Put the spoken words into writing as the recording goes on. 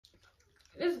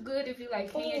It's good if you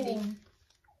like candy. Ooh.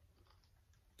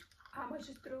 I almost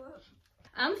just threw up.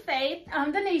 I'm Faith.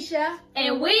 I'm Denicia.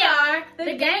 And we are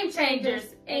the Game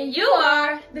Changers. And you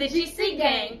are the GC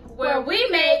Gang, where we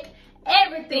make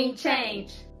everything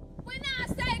change. When I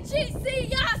say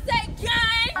GC, y'all say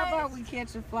gang. How about we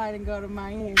catch a flight and go to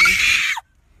Miami?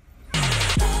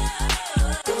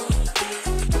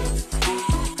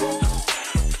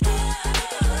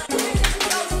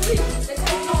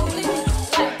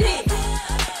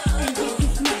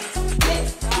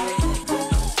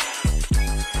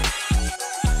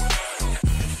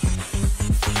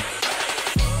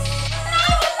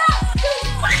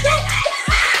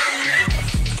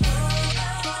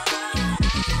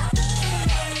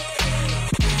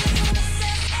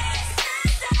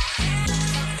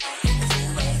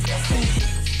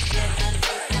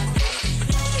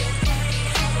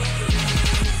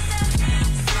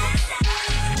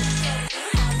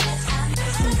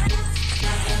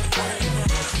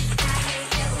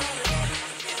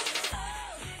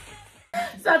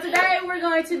 So today we're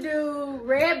going to do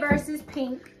red versus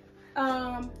pink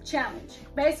challenge.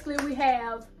 Basically, we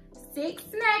have 6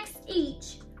 snacks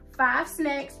each, 5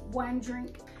 snacks, 1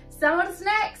 drink. Some of the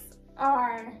snacks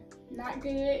are not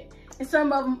good and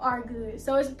some of them are good.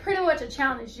 So it's pretty much a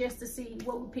challenge just to see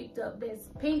what we picked up that's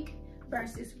pink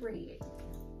versus red.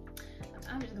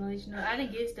 I'm just gonna let you know, I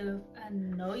didn't get stuff I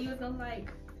know you was gonna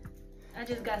like. I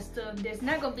just got stuff that's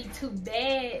not gonna be too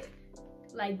bad.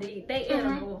 Like they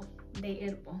edible. They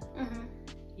edible.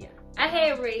 Yeah. I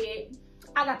had red.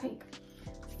 I got pink.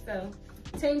 So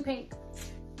Team pink.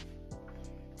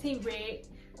 team red.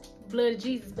 Blood of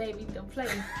Jesus, baby. Don't play.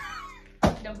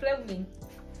 Don't play with me.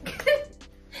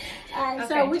 Alright, Okay.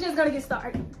 so we're just gonna get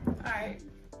started. Alright.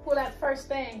 Pull that first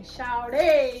thing, shout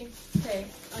it. Okay.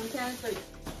 On the count of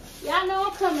 3. Y'all know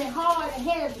I'm coming hard and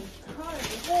heavy. Hard and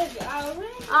heavy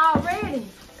already. Already.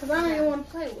 Cause I don't even want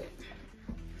to play with.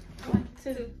 1,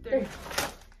 2, 3.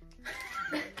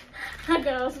 I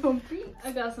got some pink.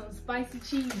 I got some spicy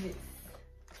cheeses.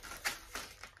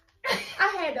 I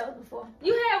had those before.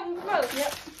 You have them before?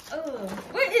 Yep. Oh,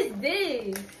 what is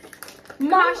this?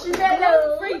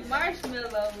 Marshmallows. Free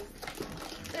marshmallows.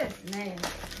 That's nasty.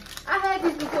 I had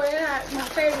these before. They're not my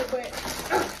favorite, but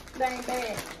they ain't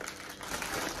bad.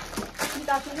 You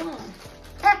thought you won?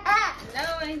 No,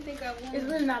 I didn't think I won. It's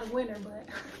really not a winner, but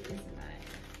It's not.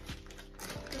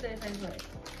 What that taste like?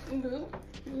 good.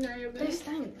 No, you're They good.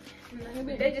 stink. No, you're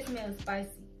good. They just smell spicy.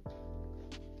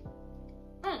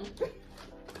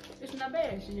 It's not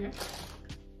bad, Shania.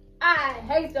 I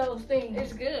hate those things.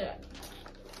 It's good.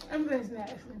 I'm just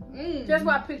nasty. Mm. That's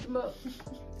why I picked them up.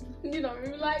 You don't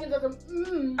really like it? Like I do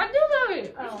mm. love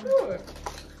it. Oh. It's good.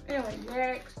 Anyway,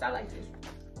 next. I like this.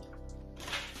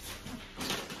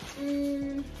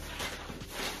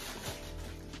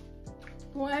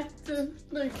 One, 2,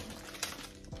 3.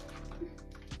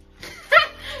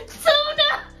 Tuna!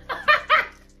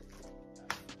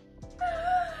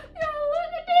 Yo,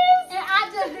 look at this. And I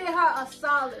just did her a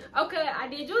solid. Okay, I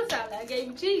did you a salad. I gave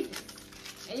you cheese.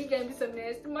 And you gave me some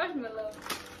nasty marshmallows.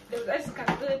 Those actually kind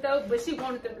of good though, but she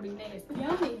wanted them to be nasty.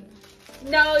 Yummy.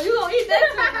 No, you gonna eat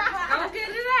that too. I'm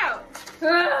getting it out.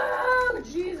 Oh,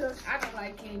 Jesus. I don't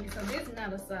like candy, so this is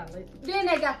not a salad. Then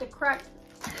they got the crack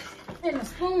in the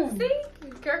spoon. See?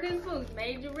 Kirk and spoon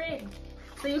made you ready.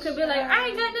 So you can be like, I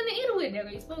ain't got nothing to eat it with. There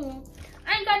goes your spoon.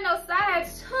 I ain't got no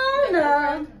sides.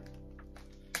 Tuna.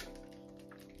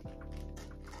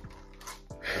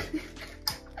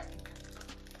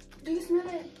 Do you smell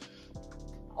it?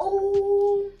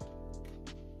 Oh.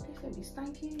 This gonna be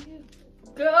stinky in here.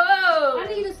 Go! I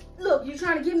need to look. You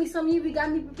trying to give me something? You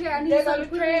got me prepared. I need There's something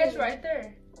some trash prepared. right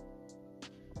there.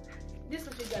 This is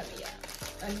what you got me,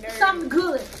 y'all. A nerd. Something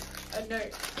good. A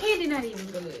nerd. Candy not even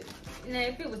good. Now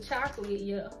if it was chocolate,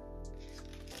 yeah.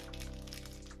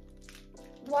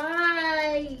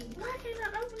 Why? Why can't I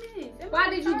open this? Why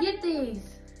did you get these?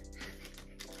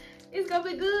 It's gonna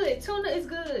be good. Tuna is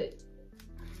good.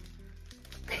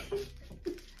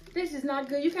 This is not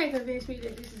good. You can't convince me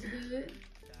that this is good.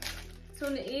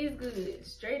 Tuna is good.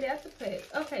 Straight out the pack.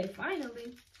 Okay,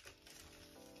 finally.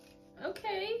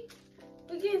 Okay.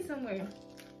 We're getting somewhere.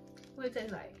 What it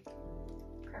tastes like?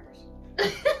 Crackers.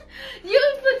 You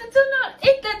put the tuna.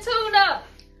 Eat the tuna.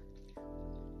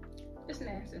 It's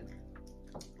nasty.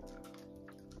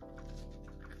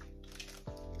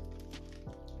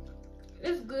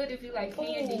 It's good if you like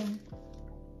candy.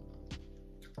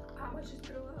 I almost just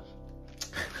threw up.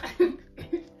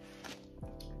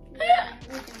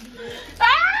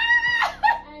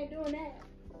 I ain't doing that.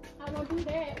 I don't do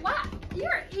that. Why?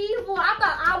 You're evil. I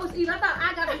thought I was evil. I thought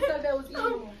I got the stuff that was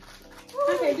evil.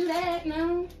 I can't do that,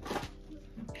 no.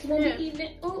 You won't be eating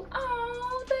it.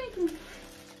 Oh, thank you.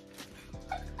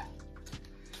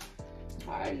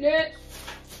 Alright, next.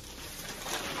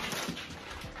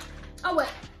 Oh, wait.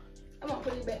 I'm gonna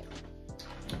put it back.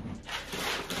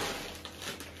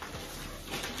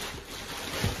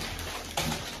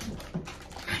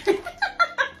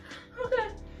 Okay.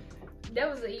 That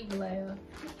was an evil laugh.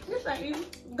 This ain't evil.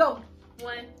 Go.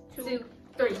 1, 2,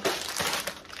 3.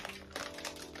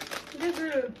 This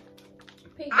is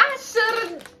pink. I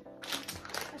should've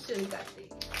got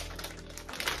this.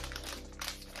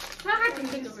 How I can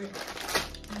think of it?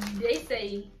 They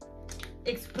say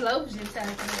explosion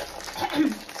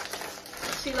Takis.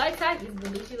 She like Takis,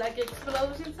 but do she like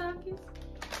explosion Takis?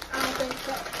 I don't think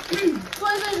so.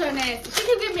 Poisons are nasty. She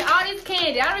can give me all this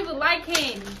candy. I don't even like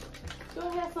candy. Do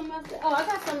I have some else? Oh, I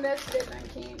got some that's different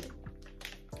candy.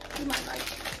 You might like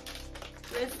it.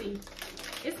 Let's see.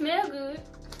 It smells good.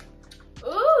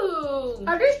 Ooh.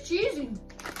 Oh, this cheesy.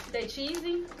 They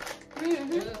cheesy?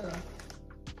 Mm-hmm. Ugh.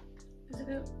 Is it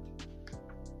good?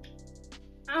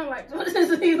 I don't like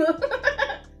this either.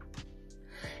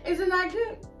 Is it not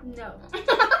good? No.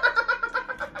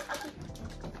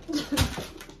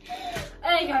 I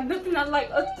ain't got nothing I like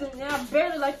up to now. I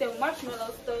barely like that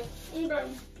marshmallow stuff. Okay.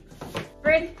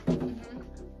 Ready?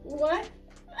 1,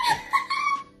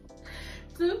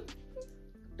 2,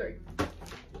 3.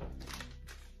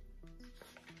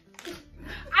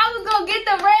 I was gonna get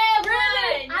the red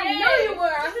one. I know you were.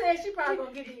 I said she probably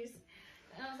gonna get these.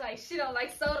 I was like, she don't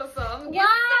like soda, so I'm gonna get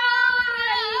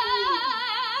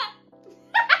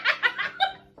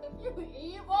You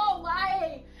evil.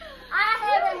 Why? I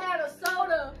haven't had a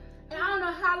soda and I don't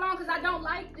know how long because I don't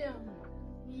like them.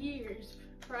 years,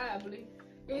 probably.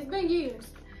 It's been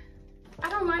years. I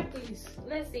don't like these.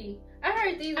 Let's see. I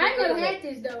heard these. I ain't were gonna good. have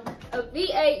this though. A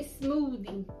V8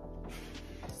 smoothie.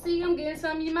 See, I'm getting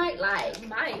something you might like.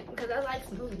 Might, because I like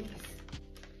smoothies.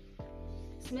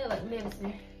 Smell like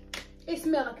medicine. It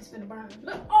smells like it's finna burn.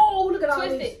 Look, oh, look at all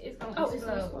Twist this. it. It's gonna Oh, it's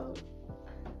gonna explode. explode.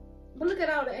 But look at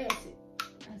all the acid. I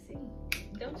see.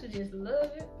 Don't you just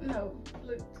love it? No,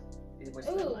 look. This is what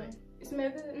it Ooh. smells like. It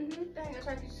smells good? Mhm. Dang, I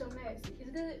tried to get you some nasty. Is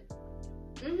it good?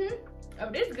 Mhm. Oh,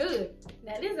 this good.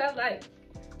 Now this I like.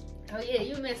 Oh yeah,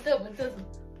 you messed up with this one.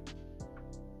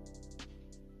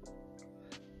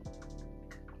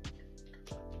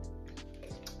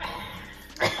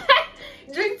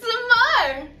 Drink some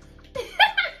more.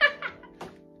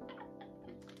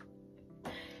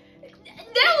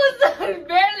 That was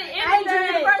barely I ain't did it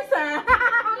anything. the first time.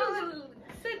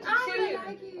 Such a I don't cheer.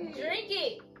 like it. Drink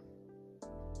it.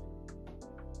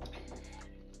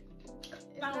 It's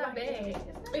I don't not like bad. it. It's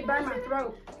not It burned bad. my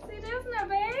throat. See, that's not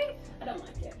bad. I don't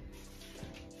like it.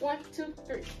 1, 2,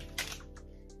 3.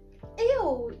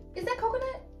 Ew, is that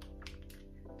coconut?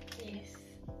 Yes.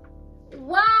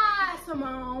 Why,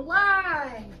 Simone?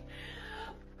 Why?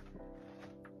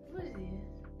 What is this?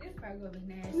 It's probably gonna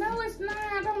be nasty. No, it's not.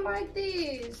 I don't like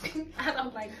this. I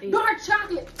don't like this. Dark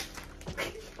chocolate.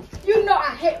 You know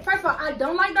I hate. First of all, I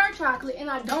don't like dark chocolate and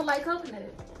I don't like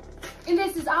coconut. And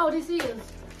this is all this is.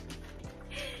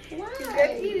 Why? Just go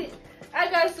eat it. I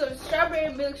got some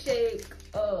strawberry milkshake.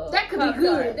 That could be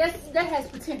good. That has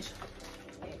potential.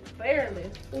 Barely.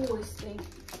 Oh, it stinks.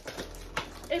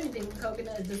 Everything with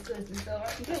coconut is disgusting, so I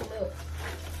can get a little.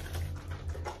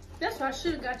 That's why I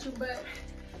should have got you, but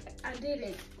I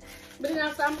didn't. But then I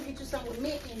was like, I'm gonna get you something with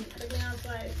mint in it. But then I was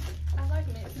like, I like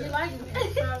mint. you like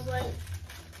mint? So I was like,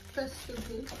 that's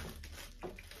stupid.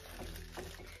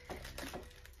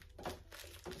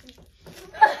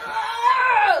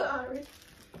 Sorry.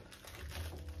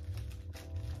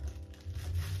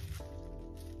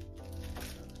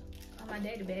 On my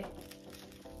daddy bag.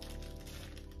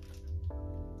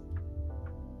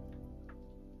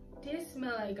 This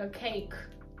smell like a cake.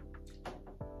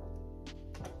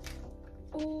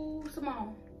 Ooh,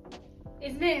 Simone.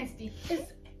 It's nasty.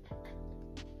 It's.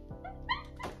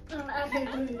 I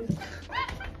can't do this.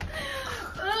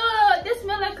 Ugh, this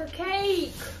smell like a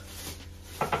cake.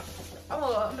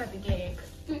 Oh, I'm about to gag.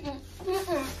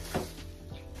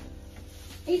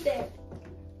 Eat that.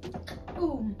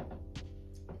 Ooh.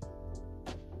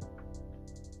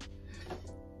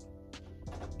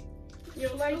 You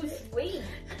don't like Too it? sweet.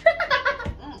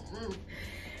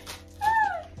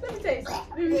 Let me taste it.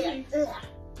 Let me see.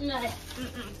 No.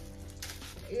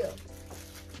 Ew.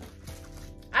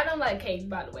 I don't like cake,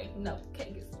 by the way. No,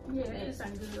 cake is. Yeah, this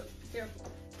ain't good. Here.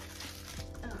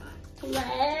 Uh,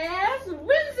 Last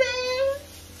Wednesday.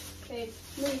 Okay,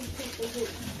 let me take the good.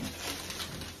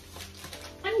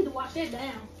 I need to wash that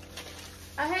down.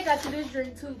 I had got to this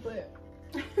drink too, but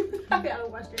I gotta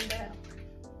wash that down.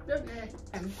 That's nasty.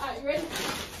 Alright, ready?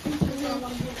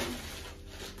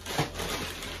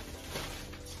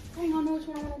 know which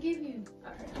one I want to give you.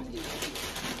 Alright, I'm gonna give you.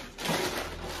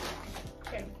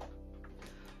 Okay.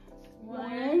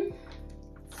 1,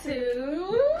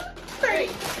 2, 3.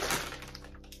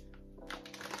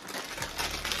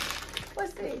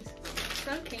 What's this?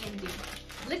 Some candy.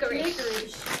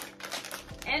 Licorice.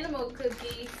 Animal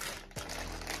cookies.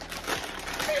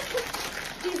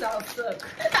 These all suck.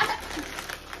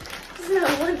 So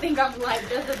one thing I'm like,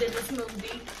 other than the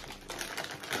smoothie.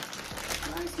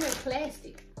 Mine smell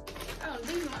plastic. Oh,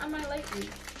 these I might like these.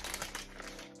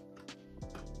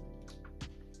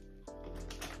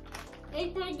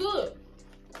 It's pretty good.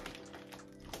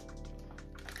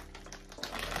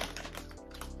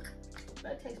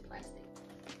 But it tastes plastic.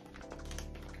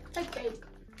 Like fake.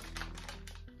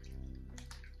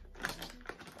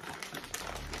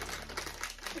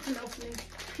 It's no for me.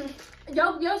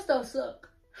 Your stuff suck.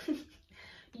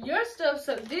 Your stuff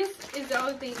sucks. This is the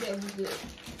only thing that was good.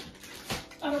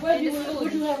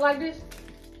 Would you have like this?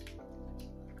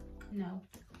 No.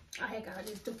 I heck out of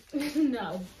this too.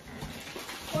 No.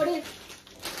 Or this.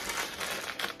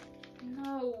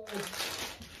 No.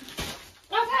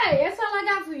 Okay, that's all I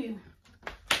got for you.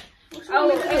 What you Oh,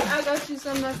 want me to do? I got you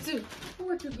something else too.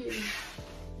 What you give me?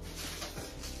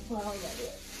 Well, I don't got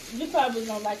that. You probably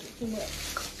don't like it too much.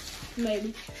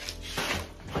 Maybe.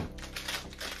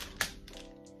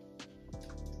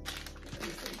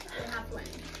 Hot flame.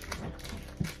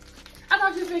 I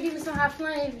thought you were gonna give me some hot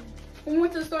flame. When we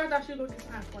went to the store, I thought she was gonna get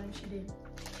some hot flame. She didn't.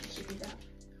 She shipped it out.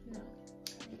 No,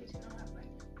 I didn't get you no hot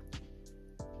flame.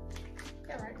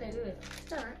 Alright, They good.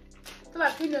 alright. It's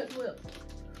like peanuts whip.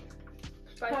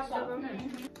 Spicy stuff on there.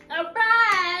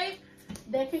 Alright!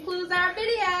 That concludes our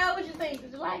video. What you think?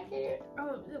 Did you like it?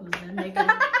 Oh, it was a negative.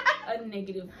 A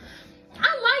negative.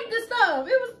 I like the stuff.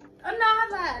 It was no, I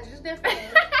lied. Just definitely.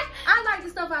 I like the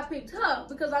stuff I picked up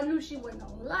because I knew she wasn't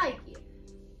gonna like it.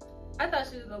 I thought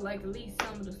she was gonna like at least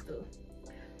some of the stuff.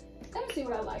 Let me see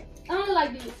what I like. I only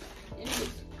like these and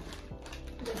these.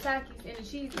 The Takis and the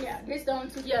cheese. Yeah, this the only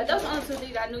two. Yeah, those are the two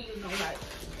things I knew you was gonna like.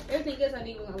 Everything else I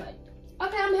knew you was gonna like.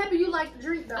 Okay, I'm happy you like the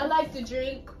drink though. I like the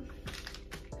drink.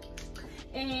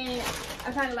 And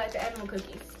I kinda like the animal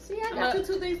cookies. See, I got you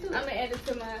two things too. I'm gonna add it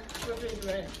to my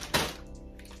refrigerator.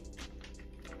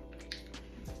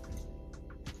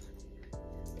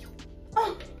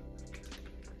 Oh.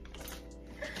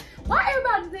 Why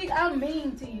everybody think I'm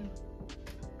mean to you?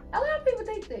 A lot of people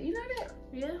think that. You know that?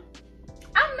 Yeah.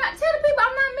 I'm not. Tell the people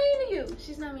I'm not mean to you.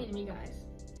 She's not mean to me, guys.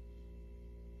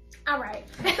 All right.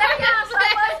 Thank y'all so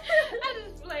much. I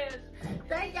just played.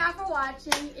 Thank y'all for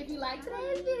watching. If you liked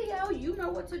today's video, you know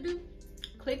what to do.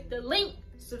 Click the link,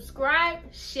 subscribe,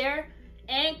 share,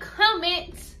 and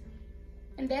comment.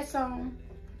 And that's on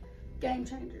Game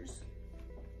Changers.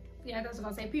 Yeah, I was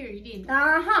gonna say period, didn't you?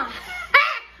 Uh-huh.